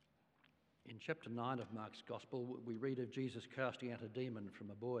chapter 9 of Mark's Gospel, we read of Jesus casting out a demon from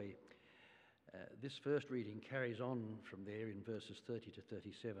a boy. This first reading carries on from there in verses 30 to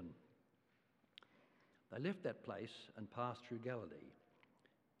 37. They left that place and passed through Galilee.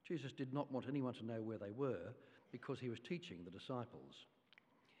 Jesus did not want anyone to know where they were because he was teaching the disciples.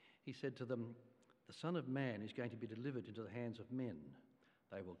 He said to them, "The Son of Man is going to be delivered into the hands of men.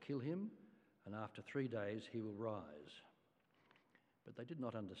 They will kill him, and after 3 days he will rise." But they did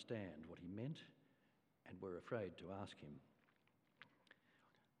not understand what he meant and were afraid to ask him.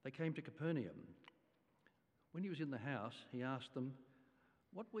 They came to Capernaum. When he was in the house, he asked them,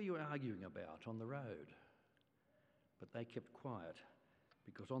 "What were you arguing about on the road?" But they kept quiet,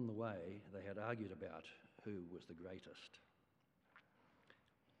 because on the way they had argued about who was the greatest.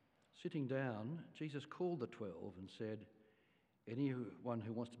 Sitting down, Jesus called the 12 and said, "Anyone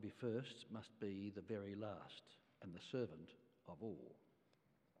who wants to be first must be the very last and the servant of all."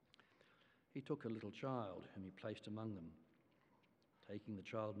 He took a little child whom he placed among them. Taking the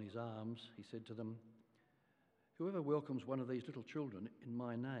child in his arms, he said to them, "Whoever welcomes one of these little children in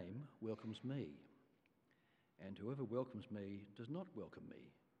my name welcomes me. And whoever welcomes me does not welcome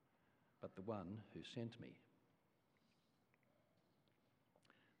me, but the one who sent me."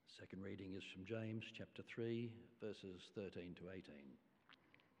 The second reading is from James chapter 3, verses 13 to 18.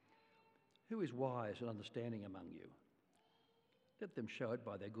 "Who is wise and understanding among you? Let them show it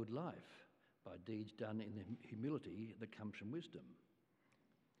by their good life, by deeds done in the humility that comes from wisdom.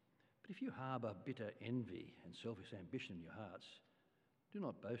 But if you harbour bitter envy and selfish ambition in your hearts, do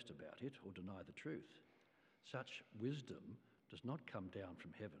not boast about it or deny the truth. Such wisdom does not come down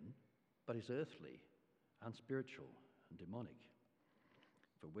from heaven, but is earthly, unspiritual, and demonic.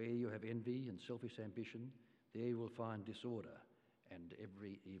 For where you have envy and selfish ambition, there you will find disorder and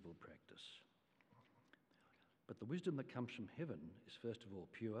every evil practice. But the wisdom that comes from heaven is first of all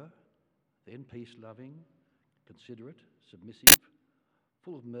pure, then peace-loving, considerate, submissive,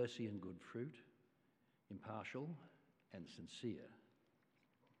 full of mercy and good fruit, impartial and sincere.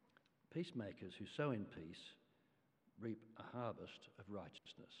 Peacemakers who sow in peace reap a harvest of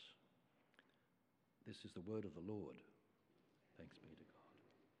righteousness." This is the word of the Lord. Thanks be to God.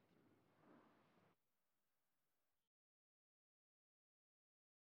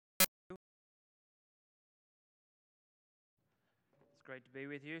 It's great to be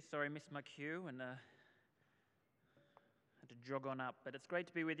with you. Sorry I missed my cue and had to jog on up, but it's great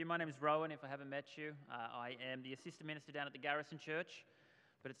to be with you. My name is Rowan, if I haven't met you. I am the assistant minister down at the Garrison Church,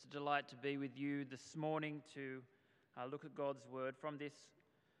 but it's a delight to be with you this morning to look at God's word from this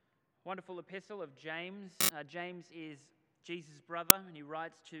wonderful epistle of James. James is Jesus' brother, and he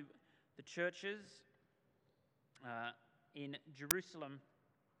writes to the churches in Jerusalem.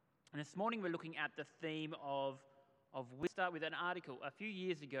 And this morning we're looking at the theme of we start with an article a few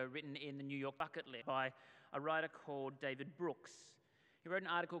years ago written in the New York Bucket List by a writer called David Brooks. He wrote an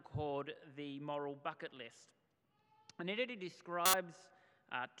article called The Moral Bucket List. And in it he describes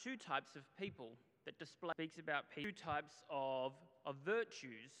two types of people that speaks about two types of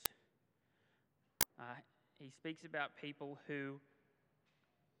virtues. He speaks about people who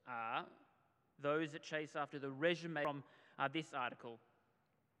are those that chase after the resume from this article.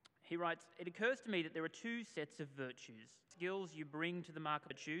 He writes, "It occurs to me that there are two sets of virtues, skills you bring to the market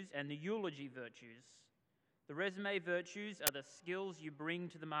virtues and the eulogy virtues. The resume virtues are the skills you bring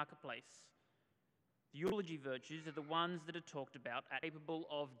to the marketplace. The eulogy virtues are the ones that are talked about as capable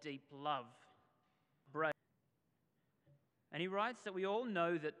of deep love. Brave." And he writes that we all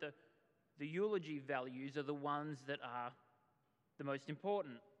know that the eulogy values are the ones that are the most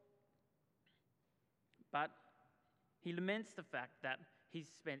important. But he laments the fact that he's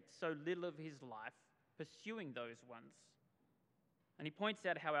spent so little of his life pursuing those ones. And he points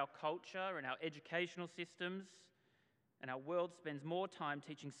out how our culture and our educational systems and our world spends more time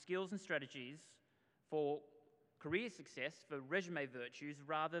teaching skills and strategies for career success, for resume virtues,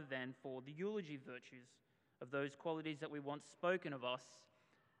 rather than for the eulogy virtues of those qualities that we want spoken of us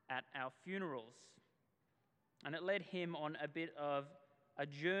at our funerals. And it led him on a bit of a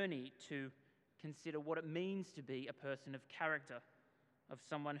journey to consider what it means to be a person of character, of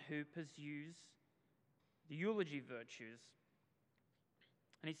someone who pursues the eulogy virtues.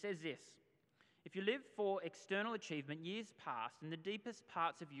 And he says this: "If you live for external achievement, years pass and the deepest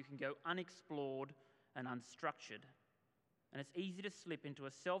parts of you can go unexplored and unstructured. And it's easy to slip into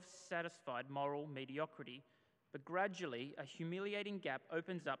a self-satisfied moral mediocrity, but gradually a humiliating gap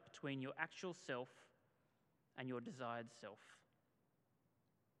opens up between your actual self and your desired self."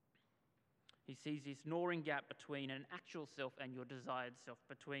 He sees this gnawing gap between an actual self and your desired self,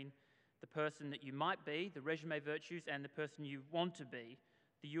 between the person that you might be, the resume virtues, and the person you want to be,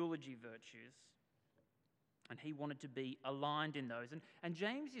 the eulogy virtues. And he wanted to be aligned in those. And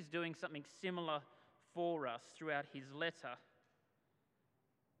James is doing something similar for us throughout his letter.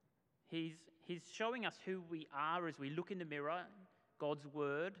 He's showing us who we are as we look in the mirror, God's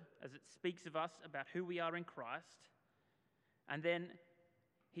word, as it speaks of us about who we are in Christ. And then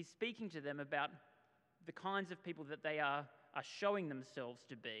he's speaking to them about the kinds of people that they are showing themselves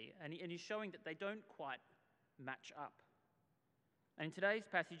to be. And he's showing that they don't quite match up. And in today's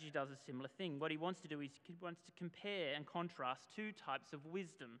passage, he does a similar thing. What he wants to do is he wants to compare and contrast two types of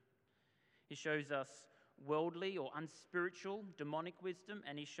wisdom. He shows us worldly or unspiritual, demonic wisdom,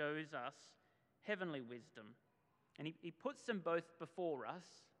 and he shows us heavenly wisdom. And he puts them both before us.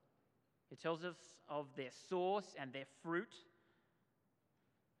 He tells us of their source and their fruit.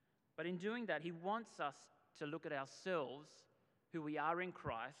 But in doing that, he wants us to look at ourselves, who we are in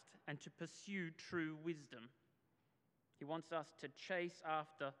Christ, and to pursue true wisdom. He wants us to chase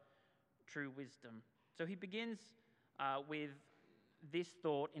after true wisdom. So he begins with this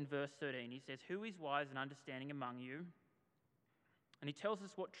thought in verse 13. He says, "Who is wise and understanding among you?" And he tells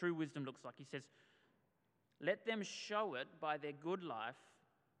us what true wisdom looks like. He says, "Let them show it by their good life,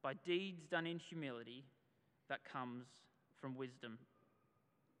 by deeds done in humility that comes from wisdom."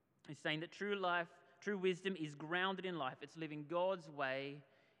 He's saying that true wisdom is grounded in life. It's living God's way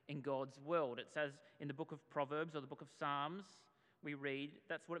in God's world. It says in the book of Proverbs or the book of Psalms, we read,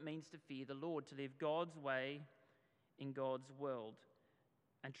 that's what it means to fear the Lord, to live God's way in God's world.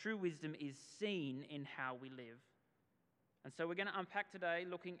 And true wisdom is seen in how we live. And so we're going to unpack today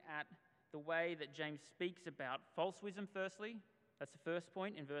looking at the way that James speaks about false wisdom firstly. That's the first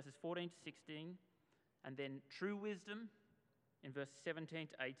point in verses 14 to 16. And then true wisdom in verses 17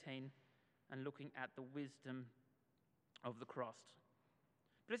 to 18, and looking at the wisdom of the cross.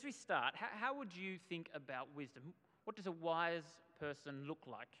 But as we start, how would you think about wisdom? What does a wise person look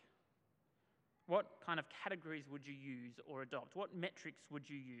like? What kind of categories would you use or adopt? What metrics would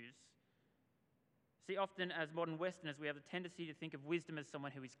you use? See, often as modern Westerners, we have a tendency to think of wisdom as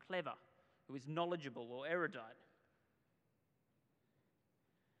someone who is clever, who is knowledgeable or erudite.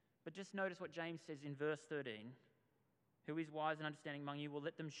 But just notice what James says in verse 13. "Who is wise and understanding among you? Will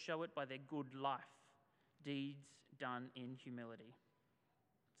let them show it by their good life, deeds done in humility."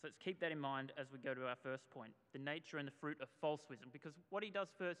 So let's keep that in mind as we go to our first point, the nature and the fruit of false wisdom. Because what he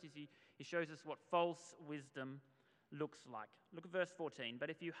does first is he shows us what false wisdom looks like. Look at verse 14. "But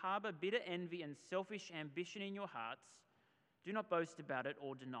if you harbor bitter envy and selfish ambition in your hearts, do not boast about it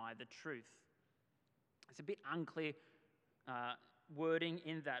or deny the truth." It's a bit unclear wording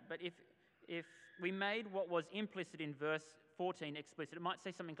in that, but if we made what was implicit in verse 14 explicit, it might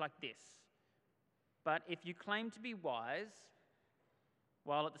say something like this: "But if you claim to be wise,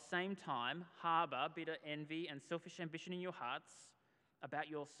 while at the same time harbor bitter envy and selfish ambition in your hearts about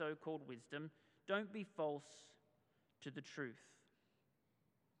your so-called wisdom, don't be false to the truth."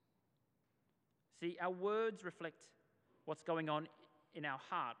 See, our words reflect what's going on in our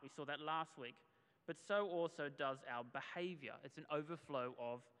heart. We saw that last week. But so also does our behavior. It's an overflow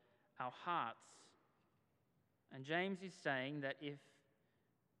of our hearts. And James is saying that if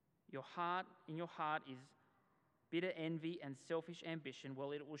in your heart is bitter envy and selfish ambition,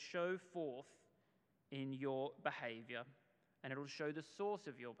 well, it will show forth in your behavior, and it will show the source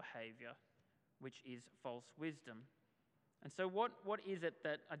of your behavior, which is false wisdom. And so what is it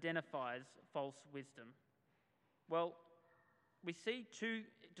that identifies false wisdom? Well, we see two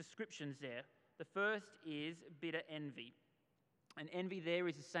descriptions there. The first is bitter envy. And envy there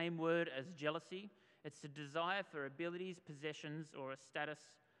is the same word as jealousy. It's a desire for abilities, possessions, or a status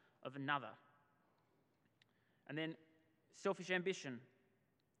of another. And then selfish ambition.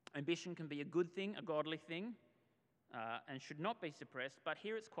 Ambition can be a good thing, a godly thing, and should not be suppressed, but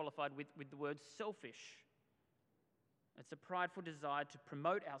here it's qualified with the word selfish. It's a prideful desire to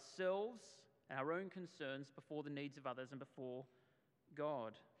promote ourselves and our own concerns before the needs of others and before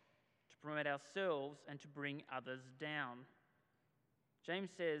God. To promote ourselves and to bring others down.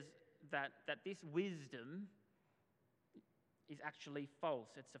 James says that this wisdom is actually false.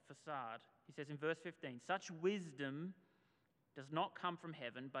 It's a facade. He says in verse 15, "Such wisdom does not come from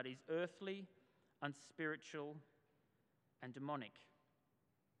heaven, but is earthly, unspiritual, and demonic."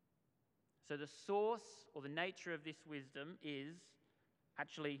 So the source or the nature of this wisdom is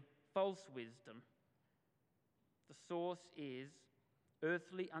actually false wisdom. The source is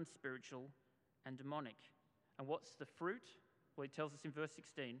earthly, unspiritual, and demonic. And what's the fruit? Well, it tells us in verse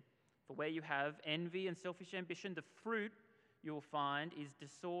 16, "For where you have envy and selfish ambition, the fruit you will find is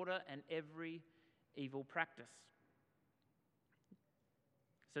disorder and every evil practice."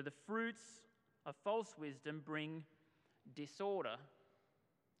 So the fruits of false wisdom bring disorder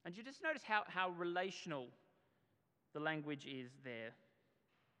And you just notice how relational the language is there.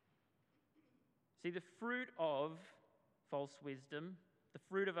 See, the fruit of false wisdom, the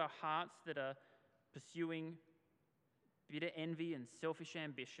fruit of our hearts that are pursuing bitter envy and selfish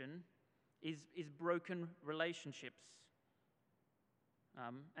ambition, is broken relationships.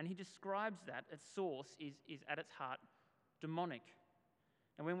 And he describes that its source is at its heart demonic.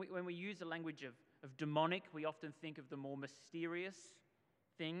 And when we use the language of demonic, we often think of the more mysterious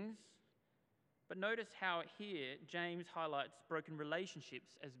things. But notice how here James highlights broken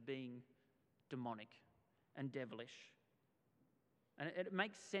relationships as being demonic and devilish. And it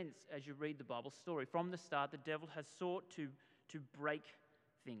makes sense as you read the Bible story. From the start, the devil has sought to break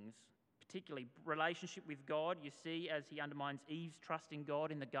things, particularly relationship with God. You see as he undermines Eve's trust in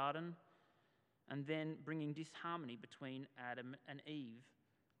God in the garden, and then bringing disharmony between Adam and Eve.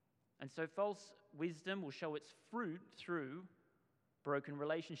 And so false wisdom will show its fruit through broken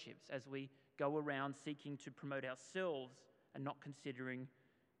relationships as we go around seeking to promote ourselves and not considering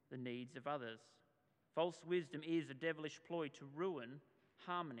the needs of others. False wisdom is a devilish ploy to ruin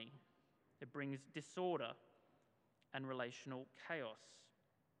harmony. It brings disorder and relational chaos.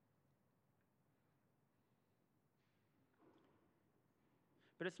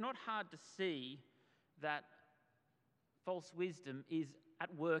 But it's not hard to see that false wisdom is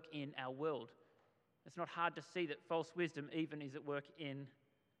at work in our world. It's not hard to see that false wisdom even is at work in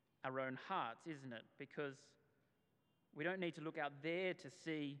our own hearts, isn't it? Because we don't need to look out there to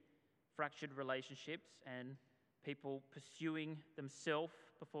see fractured relationships and people pursuing themselves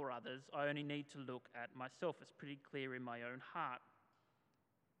before others. I only need to look at myself. It's pretty clear in my own heart.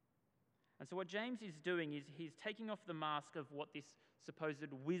 And so what James is doing is he's taking off the mask of what this supposed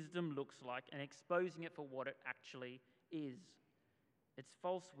wisdom looks like and exposing it for what it actually is. It's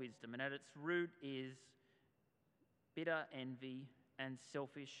false wisdom, and at its root is bitter envy and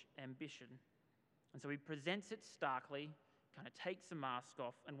selfish ambition. And so he presents it starkly, kind of takes the mask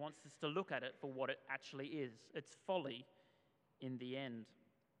off, and wants us to look at it for what it actually is. It's folly in the end.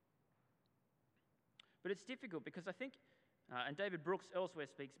 But it's difficult because I think, and David Brooks elsewhere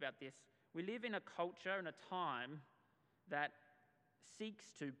speaks about this, we live in a culture and a time that seeks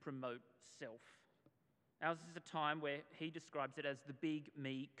to promote self. Ours is a time where he describes it as the big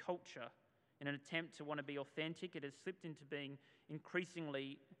me culture. In an attempt to want to be authentic, it has slipped into being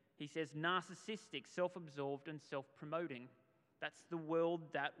increasingly, he says, narcissistic, self-absorbed and self-promoting. That's the world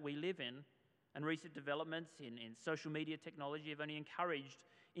that we live in. And recent developments in social media technology have only encouraged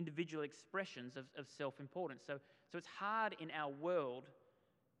individual expressions of self-importance. So it's hard in our world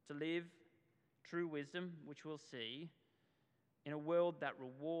to live true wisdom, which we'll see, in a world that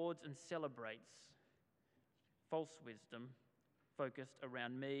rewards and celebrates false wisdom focused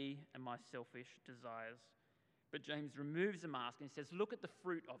around me and my selfish desires. But James removes the mask and he says, look at the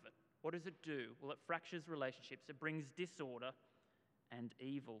fruit of it. What does it do? Well, it fractures relationships. It brings disorder and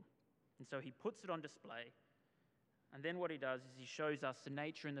evil. And so he puts it on display. And then what he does is he shows us the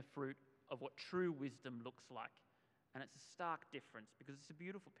nature and the fruit of what true wisdom looks like. And it's a stark difference because it's a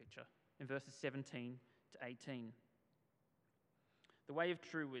beautiful picture in verses 17 to 18. The way of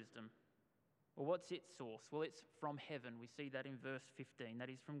true wisdom. Well, what's its source? Well, it's from heaven. We see that in verse 15. That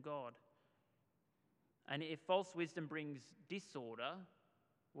is from God. And if false wisdom brings disorder,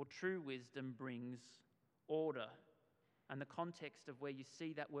 well, true wisdom brings order. And the context of where you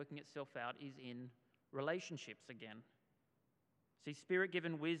see that working itself out is in relationships again. See,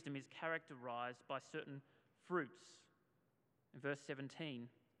 spirit-given wisdom is characterized by certain fruits. In verse 17,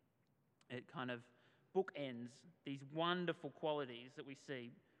 it kind of bookends these wonderful qualities that we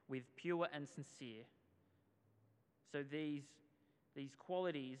see with pure and sincere. So these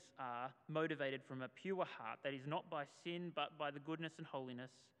qualities are motivated from a pure heart that is not by sin but by the goodness and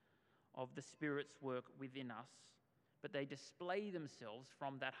holiness of the Spirit's work within us. But they display themselves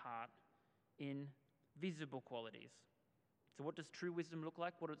from that heart in visible qualities. So what does true wisdom look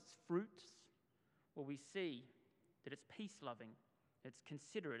like? What are its fruits? Well, we see that it's peace-loving, it's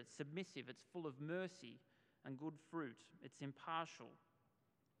considerate, it's submissive, it's full of mercy and good fruit, it's impartial.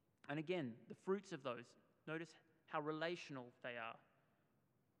 And again, the fruits of those, notice how relational they are.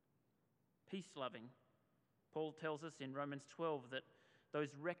 Peace-loving. Paul tells us in Romans 12 that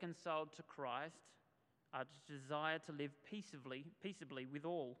those reconciled to Christ are to desire to live peaceably with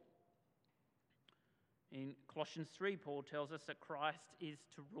all. In Colossians 3, Paul tells us that Christ is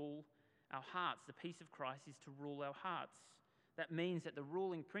to rule our hearts. The peace of Christ is to rule our hearts. That means that the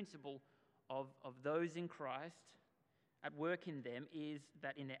ruling principle of those in Christ at work in them is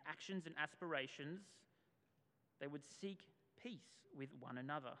that in their actions and aspirations, they would seek peace with one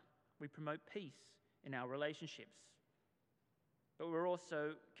another. We promote peace in our relationships. but we're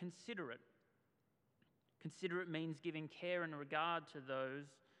also considerate. Considerate means giving care and regard to those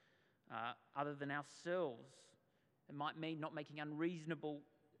other than ourselves. It might mean not making unreasonable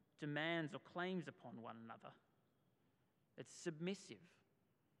demands or claims upon one another. It's submissive.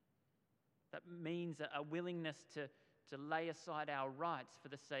 That means a willingness to lay aside our rights for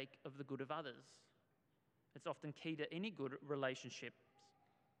the sake of the good of others. It's often key to any good relationships.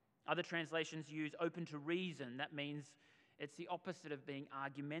 Other translations use open to reason. That means it's the opposite of being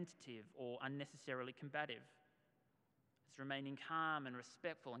argumentative or unnecessarily combative. It's remaining calm and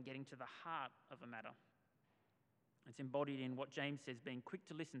respectful and getting to the heart of a matter. It's embodied in what James says, being quick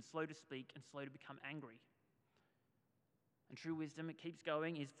to listen, slow to speak, and slow to become angry. And true wisdom, it keeps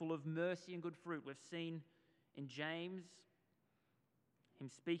going, is full of mercy and good fruit. We've seen in James him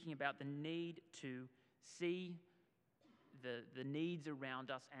speaking about the need to see the needs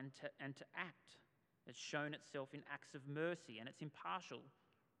around us and to act. It's shown itself in acts of mercy, and it's impartial.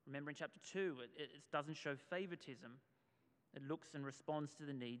 Remember in chapter 2, it doesn't show favoritism. It looks and responds to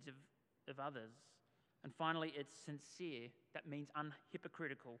the needs of others. And finally, it's sincere. That means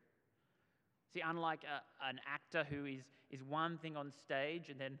unhypocritical. See, unlike an actor who is one thing on stage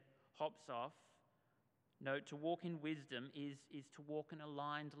and then hops off, no, to walk in wisdom is to walk an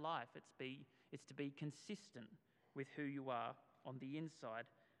aligned life. It's to be consistent with who you are on the inside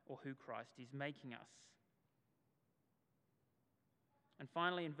or who Christ is making us. And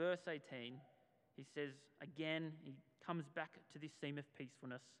finally, in verse 18, he says, again, he comes back to this theme of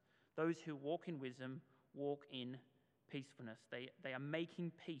peacefulness. Those who walk in wisdom walk in peacefulness. They are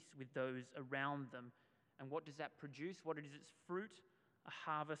making peace with those around them. And what does that produce? What is its fruit? A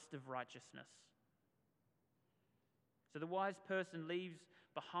harvest of righteousness. So the wise person leaves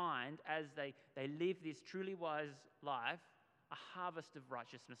behind, as they live this truly wise life, a harvest of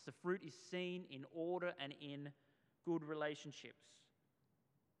righteousness. The fruit is seen in order and in good relationships.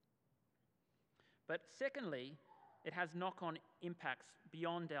 But secondly, it has knock-on impacts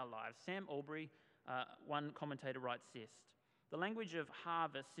beyond our lives. Sam Albury, one commentator, writes this: the language of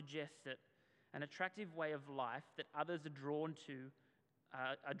harvest suggests that an attractive way of life that others are drawn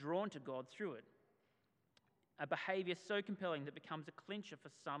to God through it. A behaviour so compelling that becomes a clincher for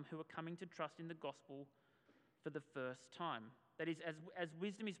some who are coming to trust in the gospel for the first time. That is, as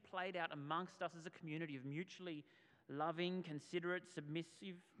wisdom is played out amongst us as a community of mutually loving, considerate,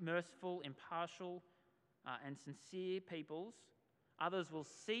 submissive, merciful, impartial, and sincere peoples, others will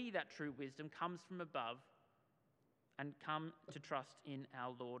see that true wisdom comes from above and come to trust in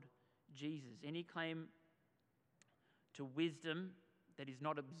our Lord Jesus. Any claim to wisdom that is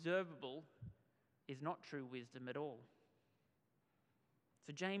not observable is not true wisdom at all.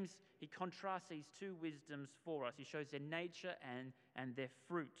 So James, he contrasts these two wisdoms for us. He shows their nature and their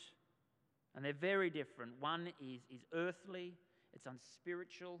fruit. And they're very different. One is earthly, it's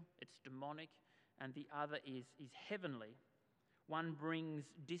unspiritual, it's demonic, and the other is heavenly. One brings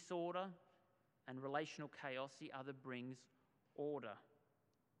disorder and relational chaos, the other brings order.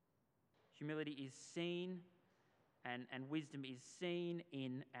 Humility is seen and wisdom is seen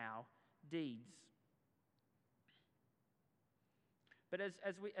in our deeds. But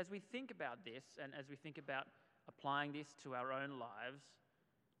as we think about this, and as we think about applying this to our own lives,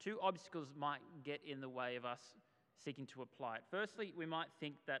 two obstacles might get in the way of us seeking to apply it. Firstly, we might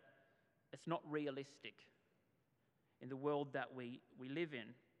think that it's not realistic in the world that we live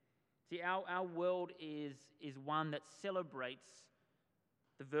in. See, our world is one that celebrates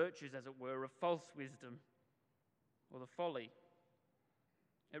the virtues, as it were, of false wisdom or the folly.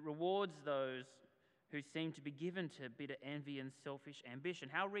 It rewards those who seem to be given to bitter envy and selfish ambition.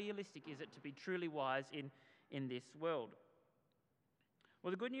 How realistic is it to be truly wise in this world?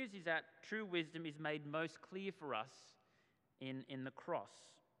 Well, the good news is that true wisdom is made most clear for us in the cross.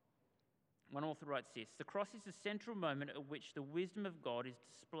 One author writes this: the cross is the central moment at which the wisdom of God is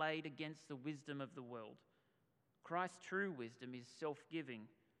displayed against the wisdom of the world. Christ's true wisdom is self-giving,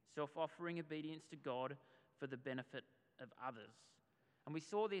 self-offering obedience to God for the benefit of others. And we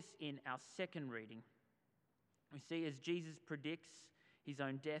saw this in our second reading. We see as Jesus predicts his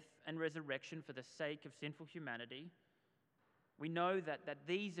own death and resurrection for the sake of sinful humanity, we know that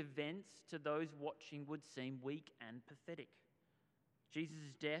these events to those watching would seem weak and pathetic.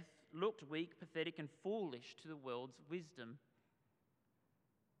 Jesus' death looked weak, pathetic, and foolish to the world's wisdom.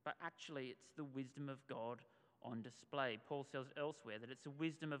 But actually, it's the wisdom of God on display. Paul says elsewhere that it's the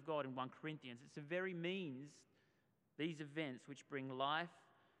wisdom of God in 1 Corinthians. It's the very means, these events, which bring life,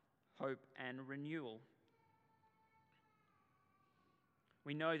 hope, and renewal.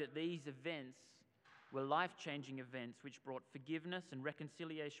 We know that these events were life-changing events which brought forgiveness and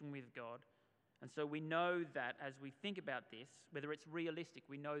reconciliation with God And so we know that as we think about this, whether it's realistic,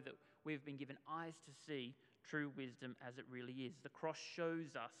 we know that we've been given eyes to see true wisdom as it really is. The cross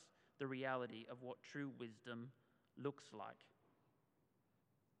shows us the reality of what true wisdom looks like.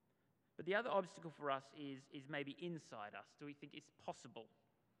 But the other obstacle for us is maybe inside us. Do we think it's possible?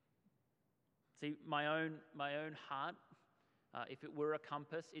 See, my own heart, if it were a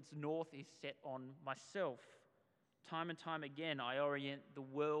compass, its north is set on myself. Time and time again, I orient the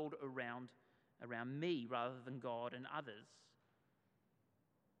world around me rather than God and others.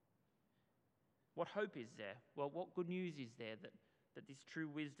 What hope is there? Well, what good news is there that this true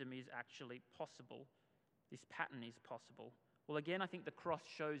wisdom is actually possible? This pattern is possible. Well, again, I think the cross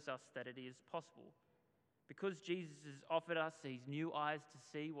shows us that it is possible. Because Jesus has offered us these new eyes to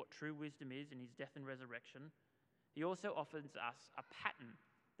see what true wisdom is in his death and resurrection, he also offers us a pattern,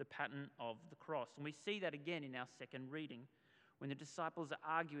 the pattern of the cross. And we see that again in our second reading, when the disciples are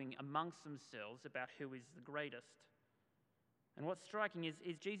arguing amongst themselves about who is the greatest. And what's striking is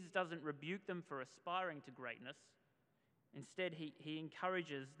Jesus doesn't rebuke them for aspiring to greatness. Instead, he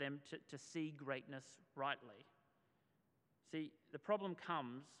encourages them to see greatness rightly. See, the problem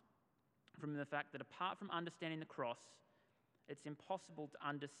comes from the fact that apart from understanding the cross, it's impossible to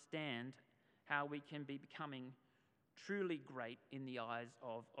understand how we can be becoming truly great in the eyes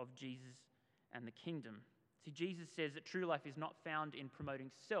of Jesus and the kingdom. See, Jesus says that true life is not found in promoting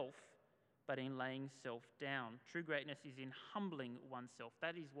self, but in laying self down. True greatness is in humbling oneself.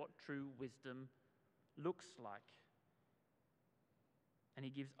 That is what true wisdom looks like. And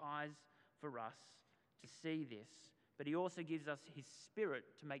he gives eyes for us to see this. But he also gives us his Spirit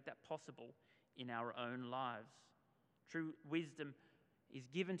to make that possible in our own lives. True wisdom is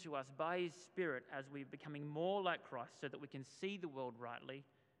given to us by his Spirit as we're becoming more like Christ so that we can see the world rightly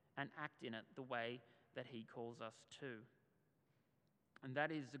and act in it the way that he calls us to. And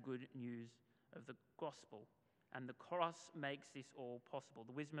that is the good news of the gospel. And the cross makes this all possible.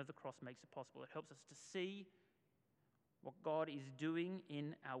 The wisdom of the cross makes it possible. It helps us to see what God is doing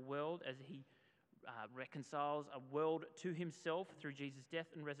in our world as he reconciles a world to himself through Jesus' death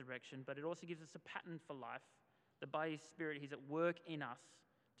and resurrection, but it also gives us a pattern for life, that by his Spirit he's at work in us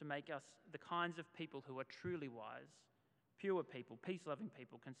to make us the kinds of people who are truly wise, pure people, peace-loving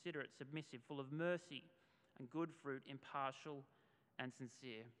people, considerate, submissive, full of mercy and good fruit, impartial and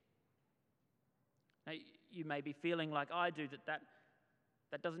sincere. Now, you may be feeling like I do,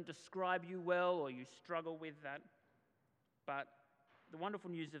 that doesn't describe you well, or you struggle with that, but the wonderful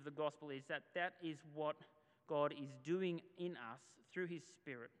news of the gospel is that is what God is doing in us through his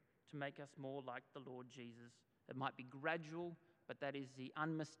Spirit to make us more like the Lord Jesus. It might be gradual, but that is the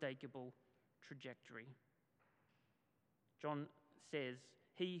unmistakable trajectory. John says,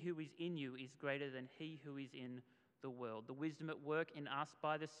 "He who is in you is greater than he who is in the world." The wisdom at work in us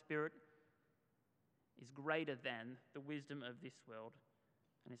by the Spirit is greater than the wisdom of this world,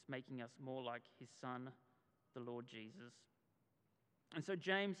 and it's making us more like his Son, the Lord Jesus. And so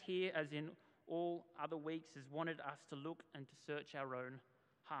James here, as in all other weeks, has wanted us to look and to search our own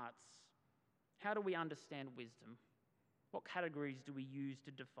hearts. How do we understand wisdom? What categories do we use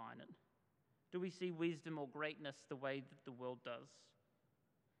to define it? Do we see wisdom or greatness the way that the world does?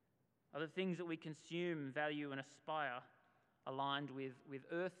 Are the things that we consume, value, and aspire aligned with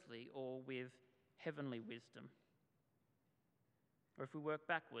earthly or with heavenly wisdom? Or if we work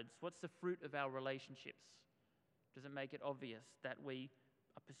backwards, what's the fruit of our relationships? Does it make it obvious that we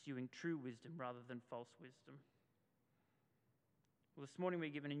are pursuing true wisdom rather than false wisdom? Well, this morning we're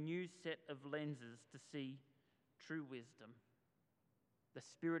given a new set of lenses to see true wisdom. The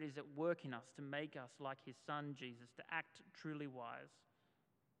Spirit is at work in us to make us like his Son, Jesus, to act truly wise.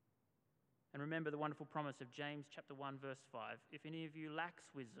 And remember the wonderful promise of James chapter 1, verse 5. If any of you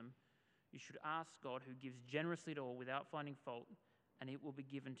lacks wisdom, you should ask God, who gives generously to all without finding fault, and it will be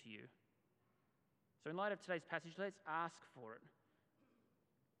given to you. So in light of today's passage, let's ask for it.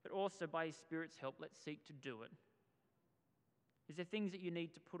 But also by his Spirit's help, let's seek to do it. Is there things that you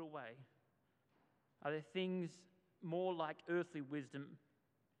need to put away? Are there things more like earthly wisdom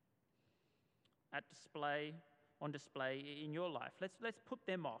on display in your life? Let's put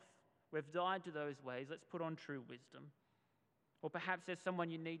them off. We've died to those ways. Let's put on true wisdom. Or perhaps there's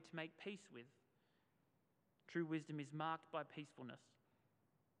someone you need to make peace with. True wisdom is marked by peacefulness.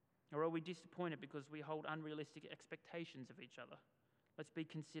 Or are we disappointed because we hold unrealistic expectations of each other? Let's be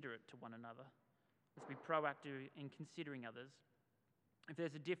considerate to one another. Let's be proactive in considering others. If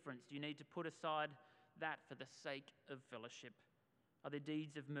there's a difference, do you need to put aside that for the sake of fellowship? Are there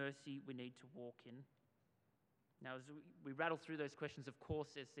deeds of mercy we need to walk in? Now, as we rattle through those questions, of course,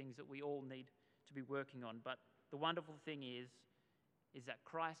 there's things that we all need to be working on. But the wonderful thing is is that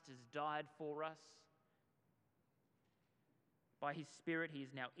Christ has died for us. By his Spirit, he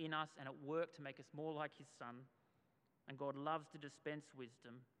is now in us and at work to make us more like his Son. And God loves to dispense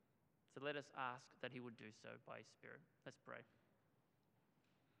wisdom, so let us ask that he would do so by his Spirit. Let's pray.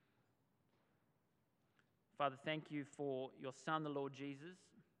 Father, thank you for your Son, the Lord Jesus,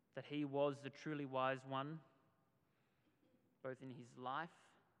 that he was the truly wise one, both in his life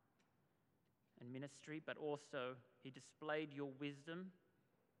and ministry, but also he displayed your wisdom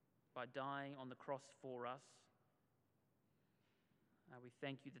by dying on the cross for us. We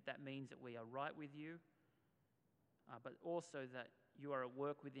thank you that that means that we are right with you, but also that you are at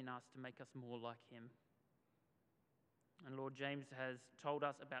work within us to make us more like him. And Lord, James has told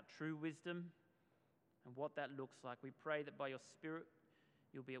us about true wisdom and what that looks like. We pray that by your Spirit,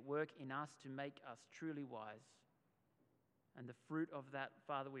 you'll be at work in us to make us truly wise. And the fruit of that,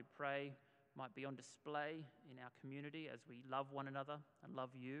 Father, we pray, might be on display in our community as we love one another and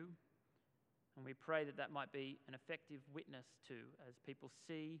love you. And we pray that that might be an effective witness too, as people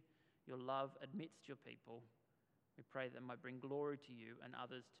see your love amidst your people. We pray that might bring glory to you and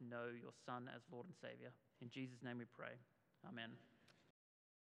others to know your Son as Lord and Saviour. In Jesus' name we pray. Amen.